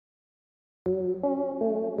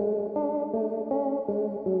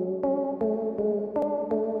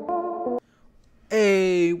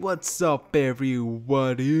What's up,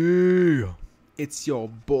 everybody? It's your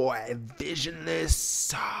boy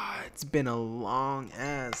Visionless. It's been a long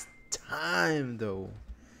ass time though.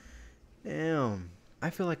 Damn, I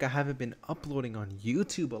feel like I haven't been uploading on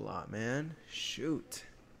YouTube a lot, man. Shoot.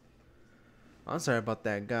 I'm sorry about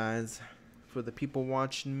that, guys. For the people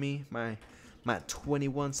watching me, my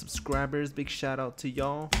 21 subscribers, big shout out to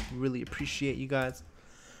y'all. Really appreciate you guys.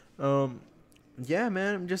 Yeah,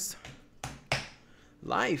 man, I'm just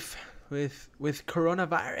life with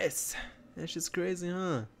coronavirus. It's just crazy,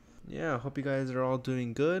 huh? Yeah, hope you guys are all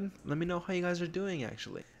doing good. Let me know how you guys are doing,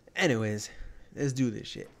 actually. Anyways, let's do this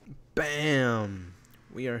shit. Bam!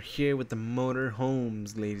 We are here with the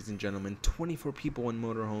Motorhomes, ladies and gentlemen. 24 people in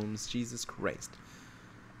Motorhomes. Jesus Christ.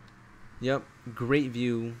 Yep, great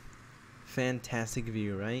view. Fantastic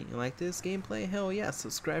view, right? You like this gameplay? Hell yeah,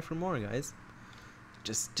 subscribe for more, guys.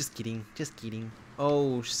 Just kidding.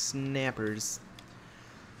 Oh, snappers.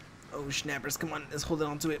 Oh, snappers, come on, let's hold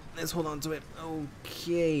on to it.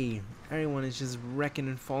 Okay. Everyone is just wrecking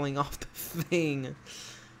and falling off the thing.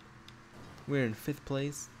 We're in 5th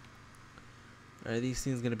place. Are these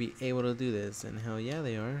things gonna be able to do this? And hell yeah,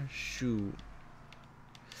 they are. Shoot.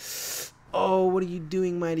 Oh, what are you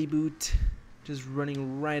doing, Mighty Boot? Just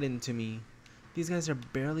running right into me. These guys are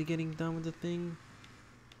barely getting done with the thing.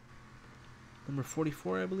 Number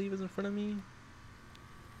 44, I believe, is in front of me.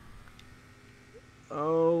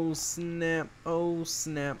 Oh, snap. Oh,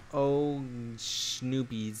 snap. Oh,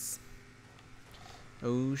 Snoopies.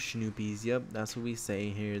 Oh, Snoopies. Yep, that's what we say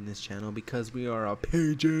here in this channel because we are a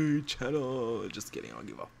PJ channel. Just kidding, I don't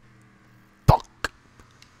give a fuck.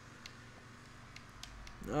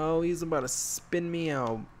 Oh, he's about to spin me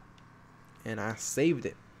out. And I saved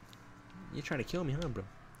it. You're trying to kill me, huh, bro?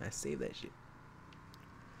 I saved that shit.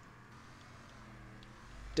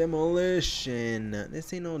 Demolition.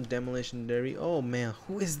 This ain't no demolition derby. Oh man,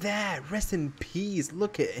 who is that? Rest in peace.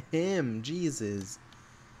 Look at him. Jesus.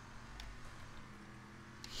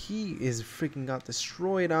 He is freaking got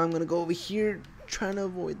destroyed. I'm gonna go over here trying to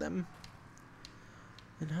avoid them.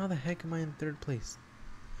 And how the heck am I in 3rd place?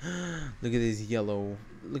 Look at this yellow.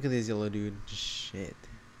 Look at this yellow dude. Shit.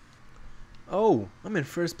 Oh, I'm in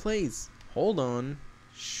 1st place. Hold on.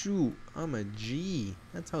 Shoot, I'm a G.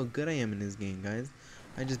 That's how good I am in this game, guys.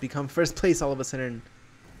 I just become 1st place all of a sudden.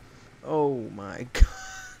 Oh my god.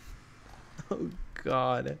 Oh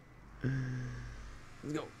god.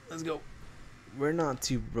 Let's go. We're not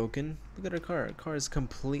too broken. Look at our car. Our car is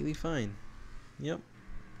completely fine. Yep.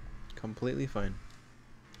 Completely fine.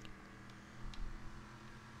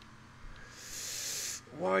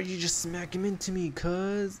 Why are you just smacking into me,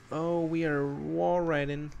 cuz? Oh, we are wall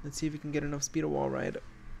riding. Let's see if we can get enough speed to wall ride.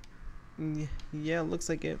 Yeah, looks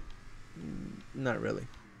like it. Not really.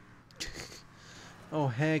 Oh,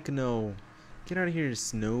 heck no. Get out of here,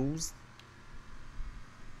 Snows.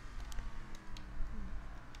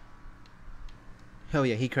 Hell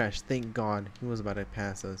yeah, he crashed. Thank God. He was about to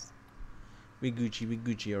pass us. We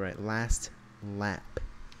Gucci. Alright, last lap.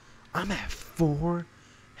 I'm at 4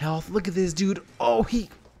 health. Look at this dude. Oh,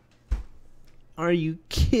 Are you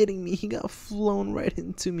kidding me? He got flown right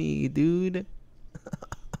into me, dude.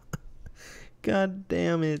 God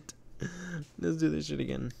damn it. Let's do this shit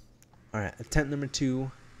again. Alright, attempt number 2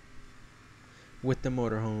 with the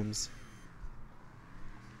Motorhomes.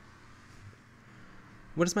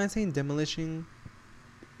 What is mine saying? Demolition,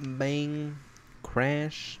 bang,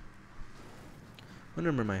 crash. What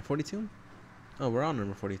number am I? 42? Oh, we're all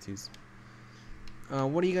number 42s.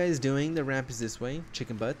 What are you guys doing? The ramp is this way.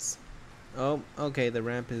 Chicken butts. Oh, okay, the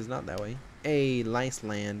ramp is not that way. Hey, nice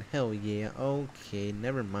land. Hell yeah. Okay,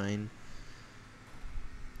 never mind.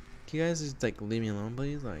 Can you guys just like leave me alone,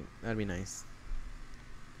 please? Like, that'd be nice.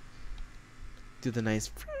 Do the nice.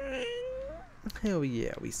 Hell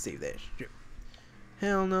yeah, we saved that shit.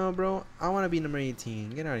 Hell no, bro. I want to be number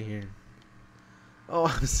 18. Get out of here. Oh,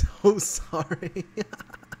 I'm so sorry.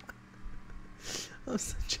 I'm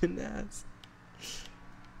such an ass.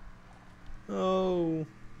 Oh,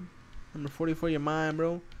 number 44, you're mine,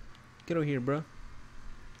 bro. Get over here, bro.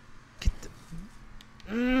 Get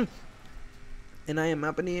the. And I am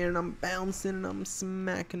up in the air and I'm bouncing and I'm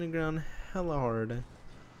smacking the ground hella hard.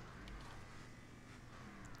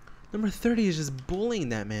 Number 30 is just bullying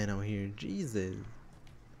that man out here. Jesus.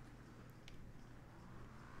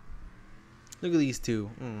 Look at these two.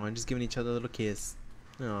 Oh, I'm just giving each other a little kiss.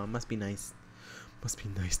 Oh, it must be nice. Must be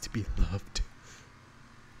nice to be loved.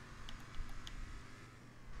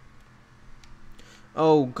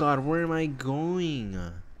 Oh god, where am I going?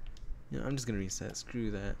 Yeah, I'm just gonna reset. Screw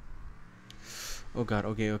that. Oh god,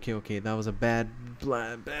 okay. That was a bad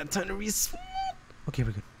time to reset. Okay,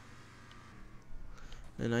 we're good.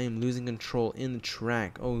 And I am losing control in the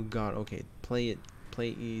track. Oh god, okay. Play it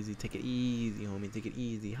easy. Take it easy, homie. Take it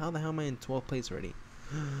easy. How the hell am I in 12th place already?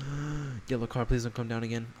 Yellow car, please don't come down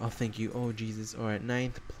again. Oh, thank you. Oh, Jesus. Alright,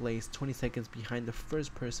 9th place. 20 seconds behind the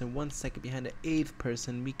first person. 1 second behind the 8th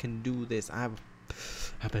person. We can do this. I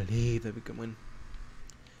believe that we can win.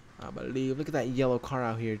 I believe. Look at that yellow car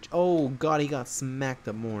out here. Oh, God, he got smacked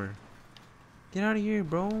up more. Get out of here,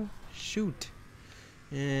 bro. Shoot.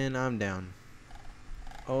 And I'm down.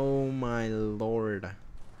 Oh, my Lord.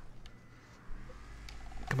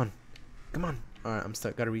 Come on. Come on. Alright, I'm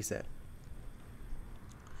stuck. Gotta reset.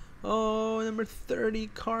 Oh, number 30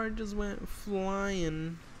 car just went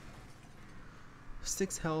flying.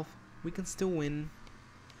 6 health. We can still win.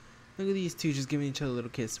 Look at these two just giving each other a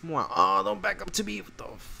little kiss. Wow. Oh, don't back up to me. What the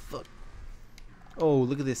fuck? Oh,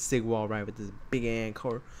 look at this sick wall ride with this big ass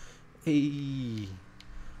car. Hey.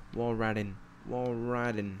 Wall riding. Wall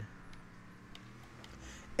riding.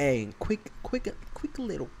 Hey, quick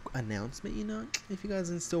little announcement, you know. If you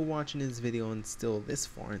guys are still watching this video and still this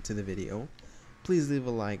far into the video, please leave a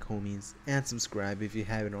like, homies, and subscribe if you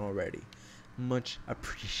haven't already. Much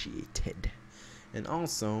appreciated. And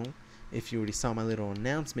also, if you already saw my little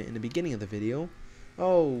announcement in the beginning of the video.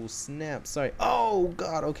 Oh, snap. Sorry. Oh,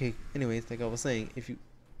 God. Okay. Anyways, like I was saying,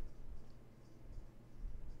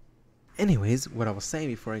 Anyways, what I was saying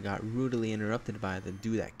before I got rudely interrupted by the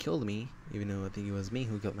dude that killed me, even though I think it was me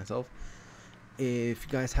who killed myself. If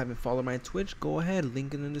you guys haven't followed my Twitch, go ahead,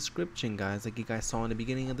 link in the description, guys. Like you guys saw in the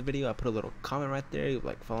beginning of the video, I put a little comment right there.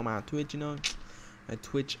 Like, follow my Twitch, you know. I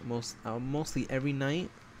Twitch mostly every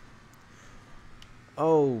night.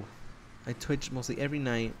 Oh, I Twitch mostly every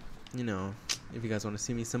night. You know, if you guys want to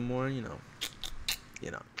see me some more, you know,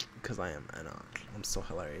 because I'm so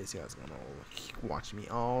hilarious. You guys gonna watch me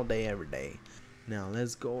all day, every day. Now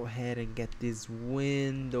let's go ahead and get this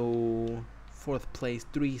window. 4th place,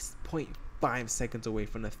 3.5 seconds away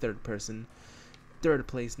from the 3rd person. 3rd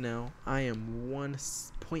place now. I am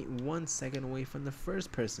 1.1 second away from the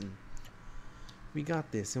 1st person. We got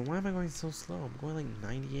this. And why am I going so slow? I'm going like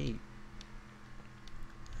 98.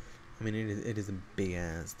 I mean, it is a big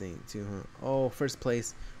ass thing too, huh? Oh, first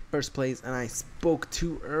place, and I spoke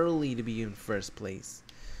too early to be in 1st place.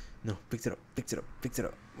 No, fix it up.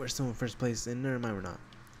 We're still in 1st place, and never mind, we're not.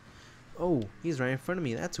 Oh, he's right in front of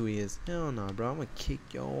me. That's who he is. Hell no, bro. I'm gonna kick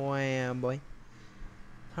your ass, boy.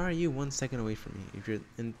 How are you 1 second away from me? If you're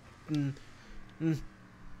in,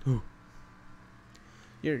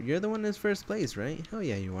 You're the one that's 1st place, right? Hell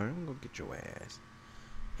yeah, you are. I'm gonna go get your ass.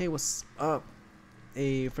 Hey, what's up?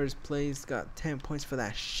 A 1st place got 10 points for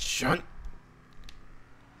that shunt.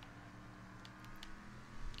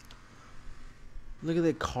 Look at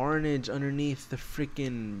the carnage underneath the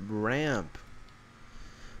freaking ramp.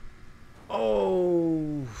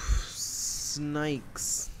 Oh,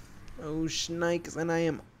 snakes. Oh, snakes. And I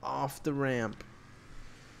am off the ramp.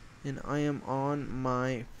 And I am on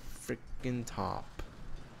my freaking top.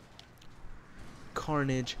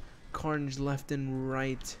 Carnage. Carnage left and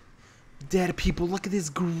right. Dead people. Look at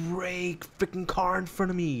this gray freaking car in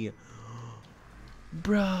front of me.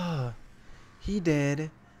 Bruh. He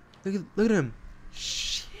dead. Look at him.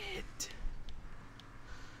 Shit.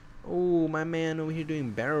 Oh, my man over here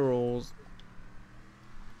doing barrel rolls.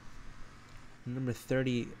 Number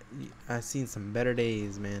 30. I've seen some better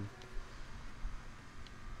days, man.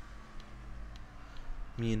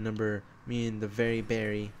 Me and the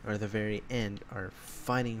very end are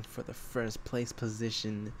fighting for the 1st place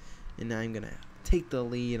position, and I'm gonna take the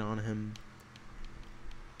lead on him.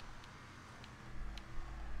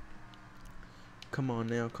 Come on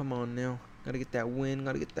now. Gotta get that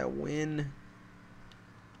win.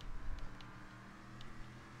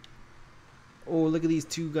 Oh, look at these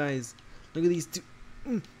two guys.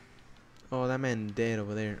 Oh, that man dead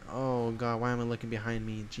over there. Oh, God, why am I looking behind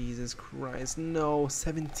me? Jesus Christ. No,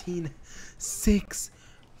 6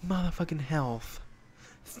 motherfucking health.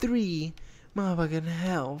 3 motherfucking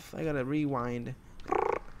health. I gotta rewind.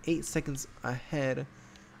 8 seconds ahead.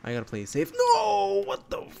 I gotta play safe. No! What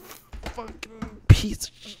the fucking piece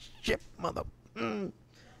of shit, mother...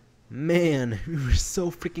 Man, we were so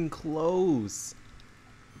freaking close.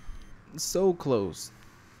 So close.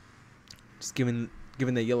 Just giving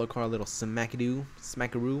the yellow car a little smackaroo.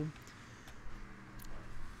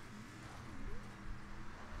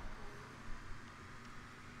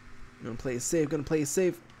 I'm gonna play it safe. I'm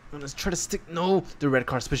gonna try to stick. No, the red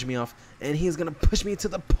car's pushing me off, and he's gonna push me to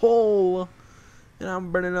the pole. And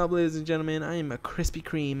I'm burning up, ladies and gentlemen. I am a Krispy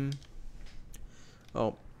Kreme.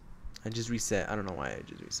 Oh, I just reset. I don't know why I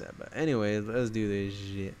just reset, but anyways, let's do this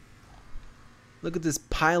shit. Look at this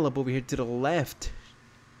pile up over here to the left.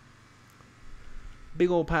 big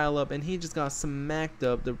old pile up, and he just got smacked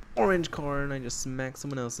up. The orange car, and I just smacked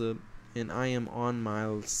someone else up, and I am on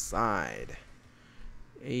my side.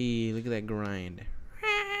 Hey, look at that grind.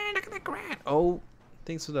 Look at that grind. Oh,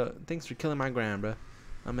 thanks for killing my grind, bro.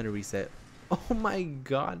 I'm gonna reset. Oh my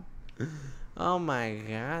god. Oh my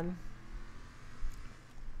god.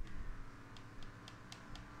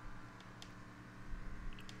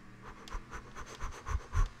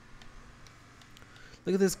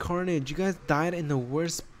 Look at this carnage. You guys died in the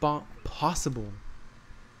worst spot possible.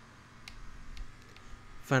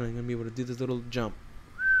 Finally, I'm gonna be able to do this little jump.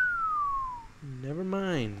 Never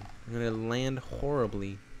mind. I'm gonna land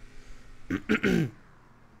horribly.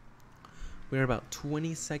 We're about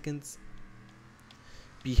 20 seconds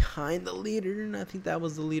behind the leader, and I think that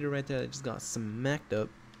was the leader right there that just got smacked up.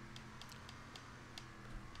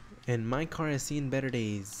 And my car has seen better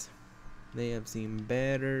days. They have seen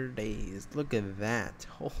better days. Look at that.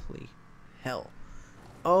 Holy hell.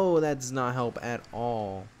 Oh, that does not help at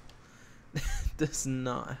all. That does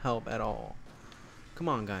not help at all. Come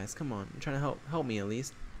on, guys. Come on. I'm trying to help. Help me at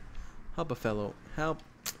least. Help a fellow. Help.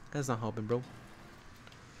 That's not helping, bro.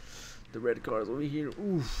 The red car's over here.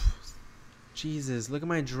 Oof. Jesus. Look at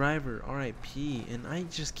my driver. R.I.P. And I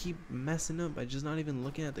just keep messing up. I'm just not even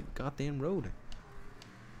looking at the goddamn road.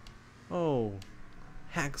 Oh.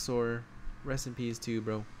 Hacksaw. Rest in peace too,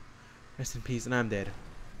 bro. Rest in peace, and I'm dead.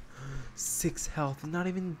 6 health. Not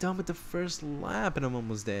even done with the first lap, and I'm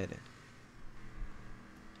almost dead.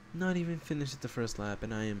 Not even finished at the first lap,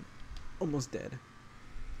 and I am almost dead.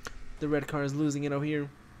 The red car is losing it out here,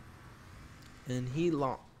 and he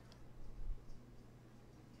lost.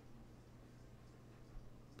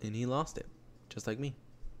 And he lost it, just like me.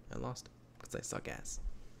 I lost because I suck ass.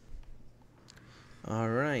 All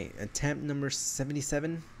right, attempt number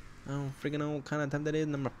 77. I don't freaking know what kind of attempt that is.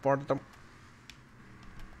 Number 40.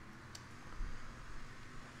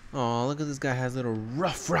 Oh, look at this guy has a little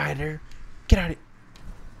Rough Rider. Get out of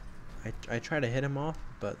here. I tried to hit him off,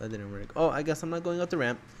 but that didn't work. Oh, I guess I'm not going up the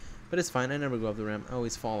ramp. But it's fine. I never go up the ramp. I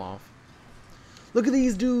always fall off. Look at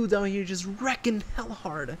these dudes out here just wrecking hell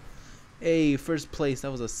hard. Hey, first place.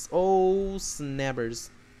 That was a... Oh,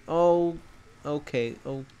 snappers. Oh, okay.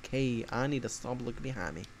 Okay. I need to stop looking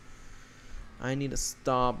behind me. I need to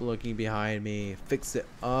stop looking behind me. Fix it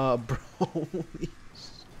up, bro.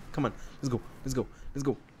 Come on. Let's go. Let's go. Let's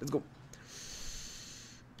go. Let's go.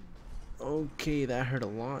 Okay, that hurt a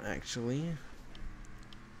lot, actually.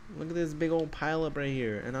 Look at this big old pile up right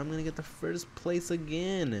here. And I'm going to get the first place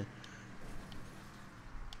again.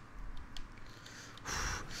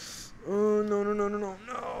 Oh, no, no, no, no, no,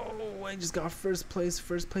 no. I just got first place.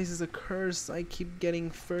 First place is a curse. I keep getting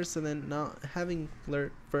first and then not having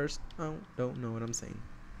first. I don't know what I'm saying.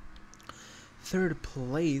 Third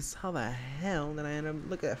place? How the hell did I end up?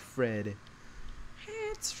 Look at Fred.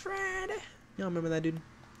 It's Fred. Y'all remember that dude?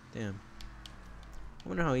 Damn. I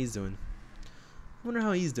wonder how he's doing.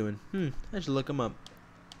 I should look him up.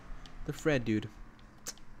 The Fred dude.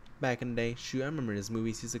 Back in the day. Shoot, I remember his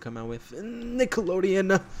movies used to come out with.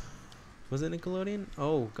 Nickelodeon. Was it Nickelodeon?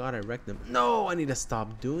 Oh, God, I wrecked them. No, I need to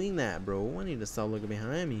stop doing that, bro. I need to stop looking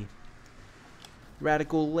behind me.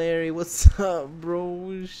 Radical Larry, what's up,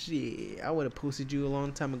 bro? Shit. I would have posted you a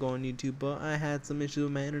long time ago on YouTube, but I had some issues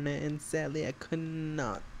with my internet, and sadly, I could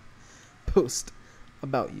not post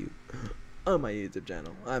about you on my YouTube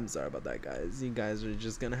channel. I'm sorry about that, guys. You guys are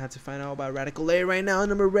just gonna have to find out about Radical Larry right now.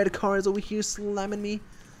 Number red cars over here slamming me.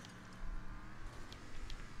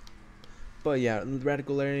 But yeah,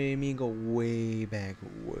 Radical Larry and me go way back,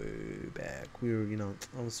 way back. We were,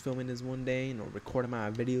 I was filming this one day, recording my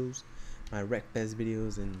videos, my Wreckfest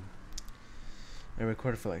videos, and I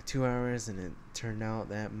recorded for like 2 hours, and it turned out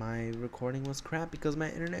that my recording was crap because my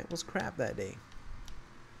internet was crap that day.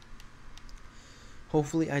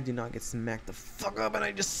 Hopefully I do not get smacked the fuck up, and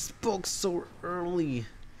I just spoke so early.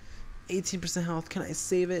 18% health, can I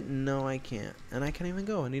save it? No, I can't. And I can't even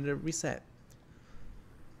go, I need to reset.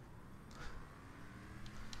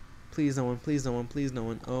 Please no one, please no one, please no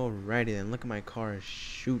one. Alrighty then, look at my car.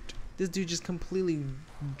 Shoot. This dude just completely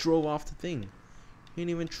drove off the thing. He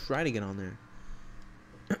didn't even try to get on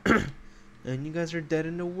there. And you guys are dead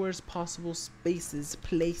in the worst possible spaces,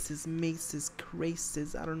 places, maces,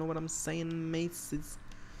 craces. I don't know what I'm saying, maces.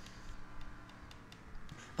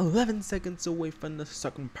 11 seconds away from the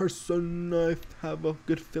second person. I have a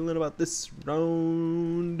good feeling about this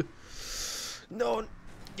round. No.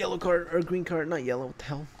 Yellow card or green card, not yellow. What the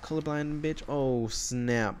hell? Colorblind bitch. Oh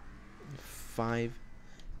snap. 5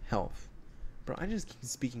 health. Bro, I just keep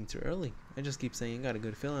speaking too early. I just keep saying I got a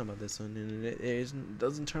good feeling about this one, and it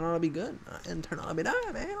doesn't turn out to be good. I didn't turn out to be die,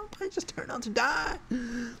 man. I just turned out to die.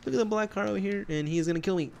 Look at the black car over here, and he's gonna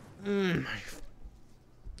kill me. My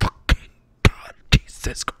fucking God,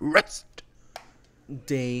 Jesus Christ.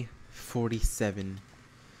 Day 47,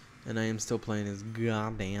 and I am still playing this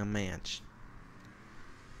goddamn match.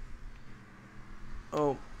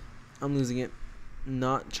 Oh, I'm losing it.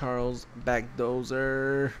 Not Charles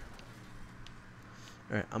Backdozer.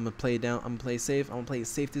 Alright, I'm gonna play it down. I'm gonna play safe. I'm gonna play it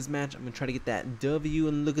safe this match. I'm gonna try to get that W.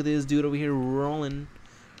 And look at this dude over here rolling.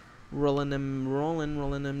 Rolling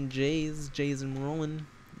them J's. J's and rolling.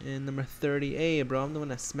 And number 30. Hey, bro, I'm the one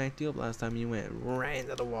that smacked you up last time. You went right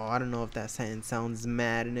into the wall. I don't know if that sentence sounds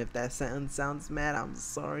mad. And if that sentence sounds mad, I'm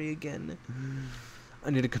sorry again. I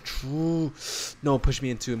need to control. No, push me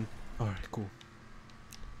into him. Alright, cool.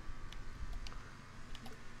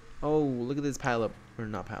 Oh, look at this pile up. Or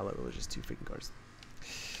not pile up. It was just two freaking cars.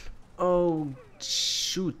 Oh,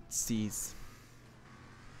 shootsies.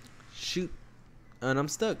 Shoot. And I'm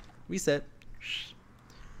stuck. Reset.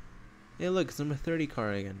 Hey, look, it's number 30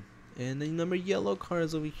 car again. And the number yellow car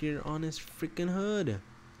is over here on his freaking hood.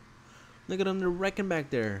 Look at him, they're wrecking back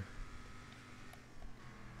there.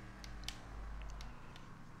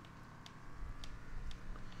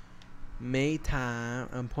 May time.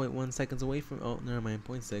 I'm 0.1 seconds away from. Oh, never mind,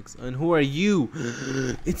 0.6. And who are you?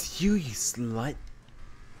 It's you, you slut.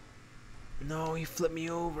 No, he flipped me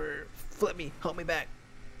over. Flip me. Help me back.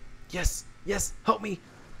 Yes. Yes. Help me.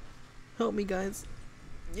 Help me, guys.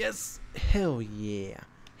 Yes. Hell yeah.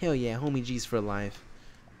 Hell yeah. Homie G's for life.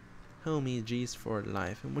 Homie G's for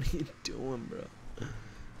life. And what are you doing, bro?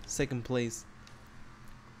 Second place.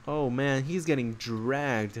 Oh, man. He's getting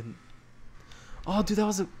dragged. Oh, dude, that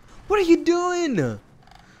was a... What are you doing? The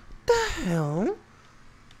hell?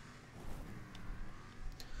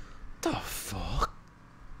 The fuck?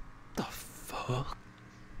 The fuck?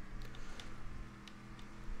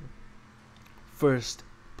 First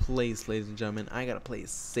place, ladies and gentlemen. I gotta play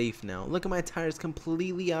safe now. Look at my tires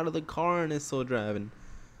completely out of the car and it's still driving.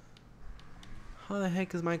 How the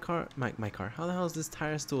heck is my car? My car. How the hell is this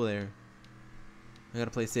tire still there? I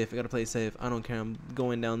gotta play safe. I gotta play safe. I don't care. I'm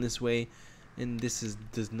going down this way. And this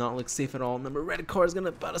does not look safe at all. Number red car is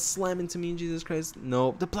about to slam into me. Jesus Christ.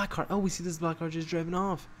 No. The black car. Oh, we see this black car just driving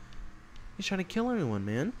off. He's trying to kill everyone,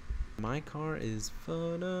 man. My car is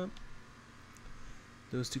fucked up.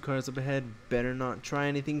 Those two cars up ahead better not try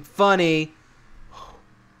anything funny. Oh,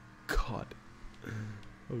 God.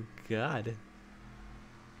 Oh, God.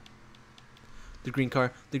 The green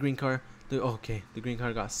car. The green car. Okay. The green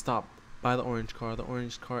car got stopped by the orange car. The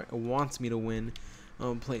orange car wants me to win. I'm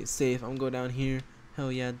gonna play it safe. I'm gonna go down here.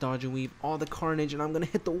 Hell yeah, dodge and weave all the carnage, and I'm gonna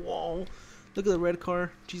hit the wall. Look at the red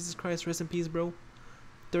car. Jesus Christ, rest in peace, bro.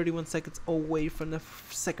 31 seconds away from the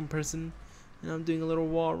second person, and I'm doing a little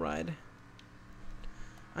wall ride.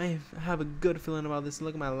 I have a good feeling about this.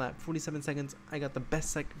 Look at my lap. 47 seconds. I got the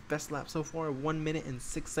best lap so far. 1 minute and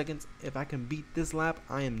 6 seconds. If I can beat this lap,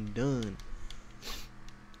 I am done.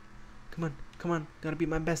 Come on, come on. Gotta beat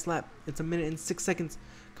my best lap. It's 1 minute and 6 seconds.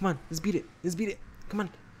 Come on, let's beat it. Let's beat it. Come on.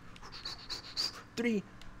 3,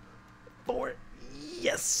 4.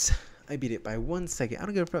 Yes. I beat it by 1 second. I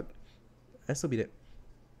don't give a fuck. I still beat it.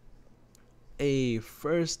 A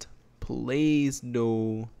first place,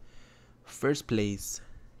 though. First place.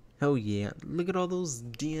 Hell yeah. Look at all those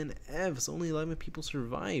DNFs. Only 11 people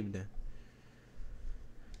survived.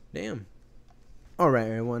 Damn. Alright,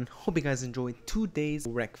 everyone. Hope you guys enjoyed today's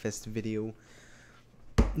Wreckfest video.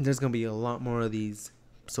 There's going to be a lot more of these.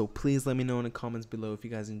 So please let me know in the comments below if you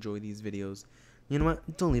guys enjoy these videos. You know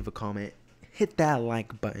what? Don't leave a comment. Hit that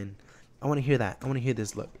like button. I want to hear that. I want to hear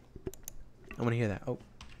this. Look. I want to hear that. Oh.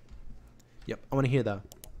 Yep. I want to hear the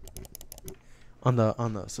on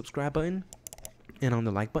the subscribe button and on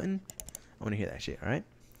the like button. I want to hear that shit. All right.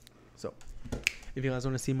 So if you guys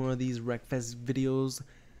want to see more of these Wreckfest videos,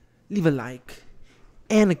 leave a like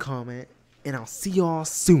and a comment, and I'll see y'all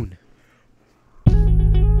soon.